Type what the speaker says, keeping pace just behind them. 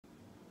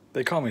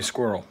They call me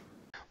Squirrel.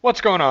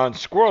 What's going on,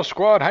 Squirrel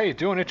Squad? How you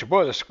doing? It's your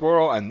boy, the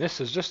Squirrel, and this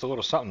is just a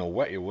little something to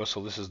wet your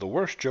whistle. This is the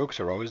worst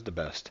jokes are always the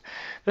best.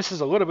 This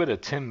is a little bit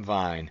of Tim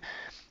Vine.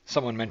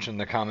 Someone mentioned in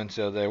the comments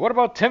the other day, what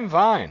about Tim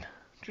Vine?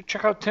 Did you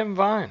check out Tim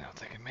Vine? I'm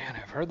thinking, man,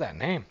 I've heard that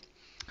name.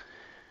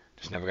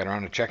 Just never got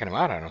around to checking him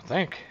out, I don't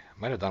think.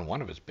 I might have done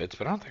one of his bits,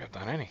 but I don't think I've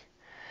done any.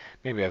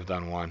 Maybe I've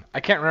done one. I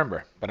can't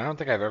remember, but I don't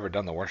think I've ever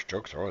done the worst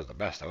jokes are always the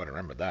best. I would have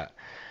remembered that.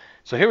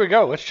 So here we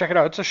go. Let's check it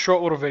out. It's a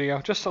short little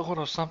video, just a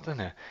little something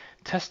to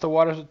test the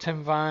waters with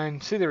Tim Vine,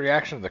 see the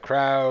reaction of the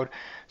crowd,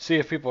 see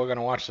if people are going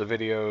to watch the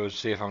videos,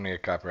 see if I'm going to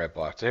get copyright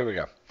blocked. So here we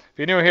go. If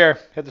you're new here,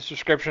 hit the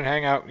subscription,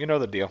 hang out. You know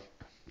the deal.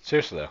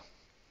 Seriously, though.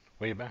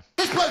 Where you been?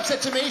 This bloke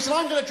said to me, he said,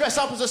 I'm going to dress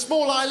up as a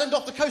small island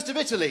off the coast of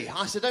Italy.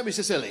 I said, don't be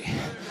so silly. And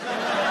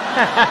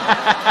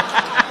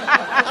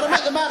I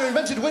met the man who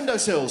invented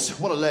windowsills.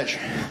 What a ledge.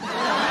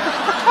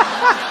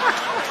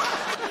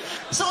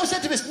 So I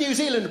said to this New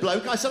Zealand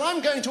bloke, I said,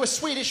 I'm going to a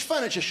Swedish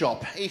furniture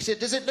shop. He said,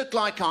 does it look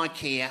like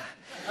IKEA?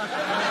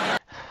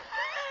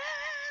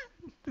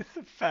 This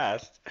is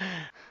fast.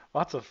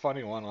 Lots of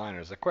funny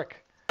one-liners. They're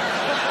quick.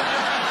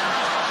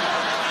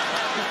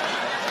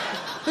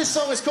 This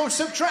song is called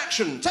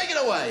Subtraction. Take it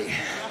away.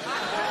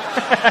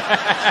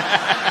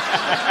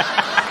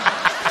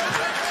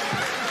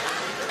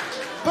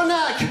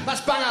 Banag,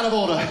 that's bang out of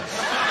order.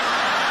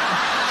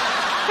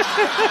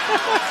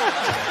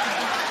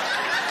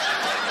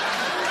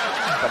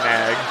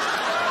 Banag.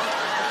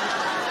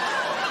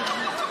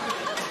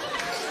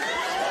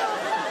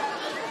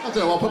 I don't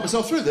know why I put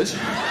myself through this. So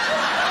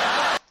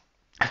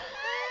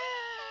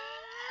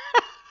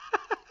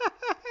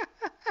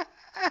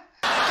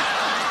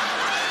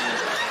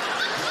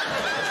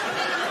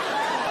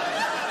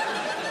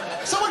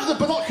I went to the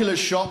binoculars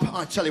shop.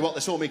 I tell you what,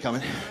 they saw me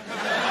coming. So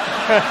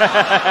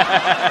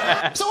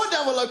I went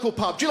down to a local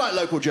pub. Do you like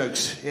local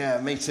jokes? Yeah,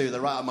 me too. They're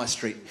right up my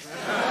street.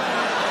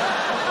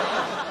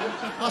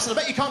 I said,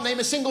 I bet you can't name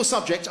a single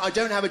subject I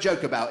don't have a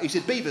joke about. He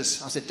said,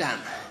 beavers. I said, damn.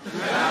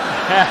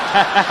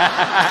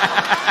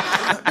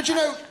 But you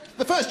know,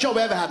 the first job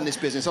I ever had in this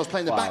business, I was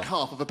playing the back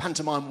half of a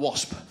pantomime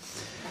wasp.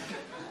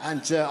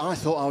 And I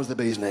thought I was the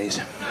bee's knees.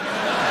 Do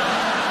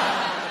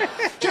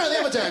you know, the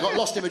other day I got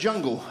lost in the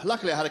jungle.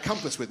 Luckily I had a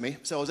compass with me,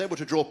 so I was able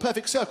to draw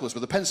perfect circles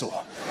with a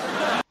pencil.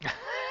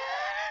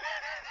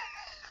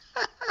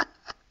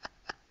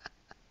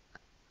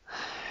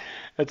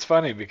 It's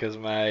funny because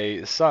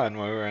my son,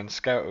 when we were in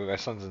Scout, my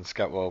son's in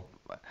Scout, well,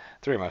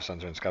 three of my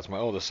sons are in Scouts. My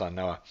oldest son,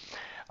 Noah,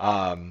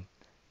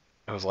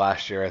 it was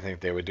last year, I think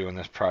they were doing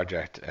this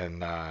project,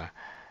 and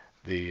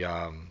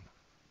the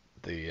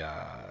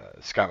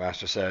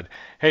Scoutmaster said,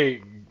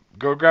 hey,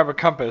 go grab a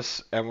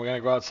compass, and we're going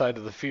to go outside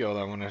to the field.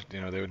 I want to,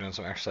 you know, they were doing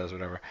some exercise or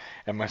whatever,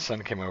 and my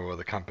son came over with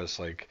a compass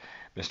like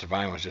Mr.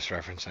 Vine was just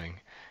referencing,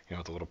 you know,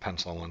 with the little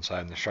pencil on one side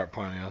and the sharp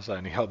point on the other side,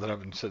 and he held it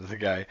up and said to the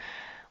guy,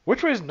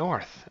 which way is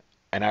north?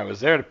 And I was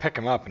there to pick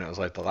him up, and it was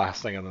like the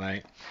last thing of the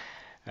night.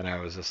 And I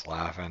was just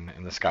laughing,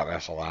 and the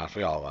Scoutmaster laughed.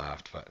 We all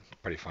laughed, but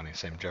pretty funny.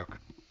 Same joke.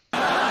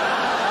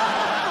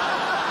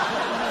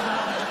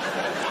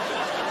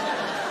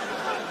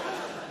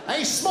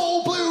 A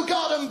small blue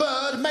garden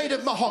bird made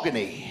of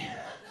mahogany.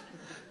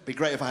 Be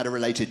great if I had a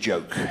related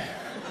joke.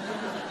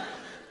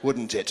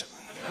 Wouldn't it?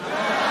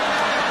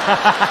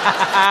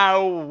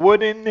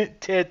 Wouldn't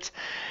it?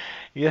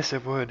 Yes,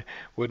 it would.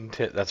 Wouldn't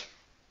it? That's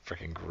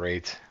freaking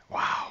great.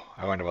 Wow.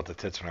 I learned about the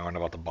tits when I learned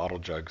about the bottle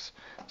jugs.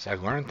 See, I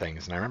learned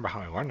things, and I remember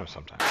how I learned them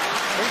sometimes.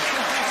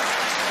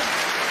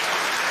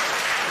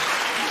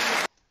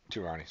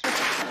 Two Ronnies.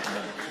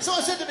 So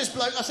I said to this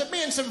bloke, I said,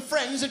 me and some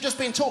friends have just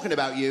been talking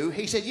about you.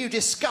 He said, you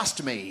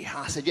disgust me.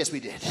 I said, yes, we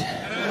did.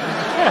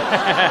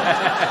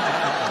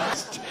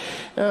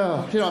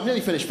 Oh, you know, I've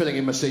nearly finished filling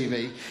in my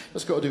CV.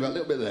 Just got to do that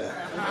little bit there.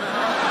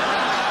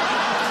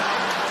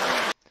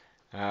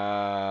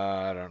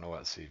 I don't know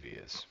what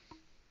CV is.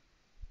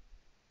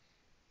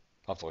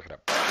 I'll have to look it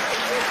up.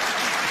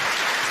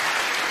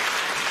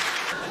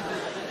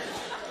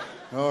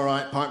 All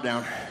right, pipe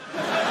down.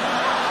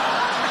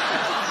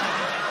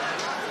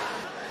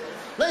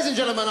 Ladies and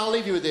gentlemen, I'll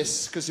leave you with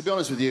this, because to be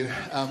honest with you,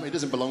 it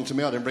doesn't belong to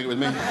me. I didn't bring it with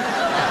me. So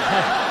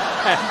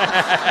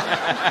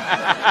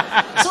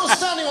I was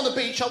standing on the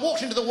beach. I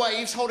walked into the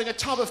waves holding a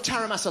tub of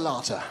Tara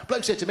Masalata.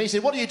 Bloke said to me, he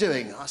said, what are you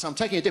doing? I said, I'm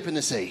taking a dip in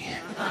the sea.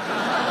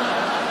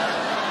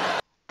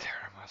 Tara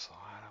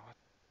Masalata? What?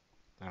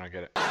 I don't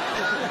get it.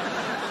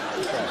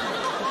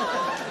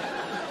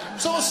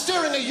 So I was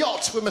steering a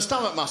yacht with my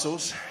stomach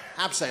muscles,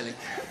 abseiling.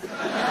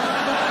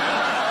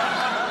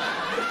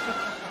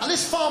 And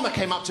this farmer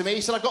came up to me,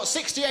 he said, I've got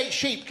 68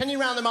 sheep, can you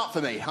round them up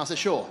for me? I said,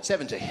 sure,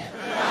 70.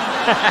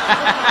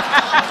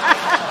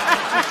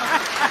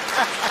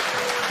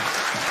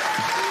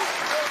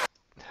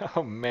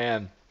 Oh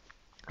man,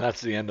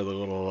 that's the end of the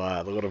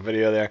little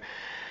video there.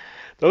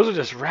 Those are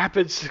just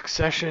rapid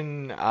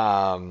succession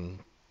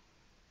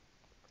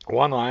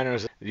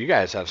one-liners. You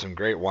guys have some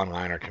great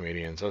one-liner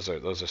comedians. Those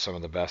are some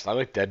of the best. I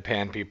like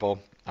deadpan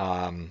people.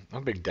 I'm a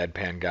big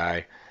deadpan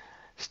guy.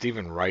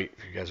 Stephen Wright,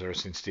 if you guys have ever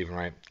seen Stephen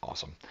Wright,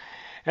 awesome.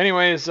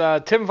 Anyways,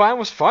 Tim Vine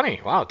was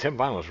funny. Wow, Tim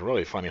Vine was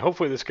really funny.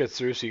 Hopefully this gets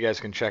through so you guys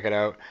can check it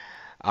out.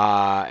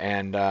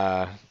 And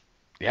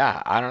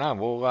yeah, I don't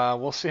know.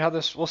 We'll see how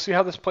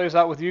this plays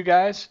out with you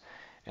guys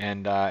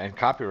and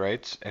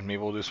copyrights, and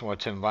maybe we'll do some more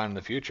Tim Vine in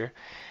the future.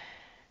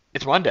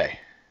 It's Monday.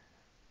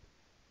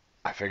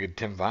 I figured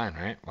Tim Vine,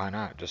 right? Why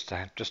not? Just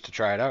to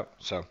try it out.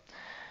 So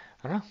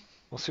I don't know.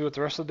 We'll see what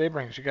the rest of the day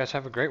brings. You guys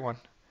have a great one.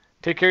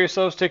 Take care of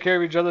yourselves. Take care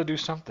of each other. Do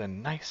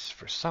something nice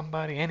for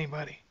somebody,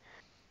 anybody.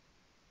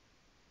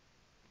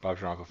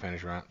 Bob's your uncle.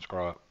 Finish your rant.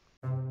 Scroll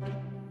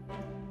up.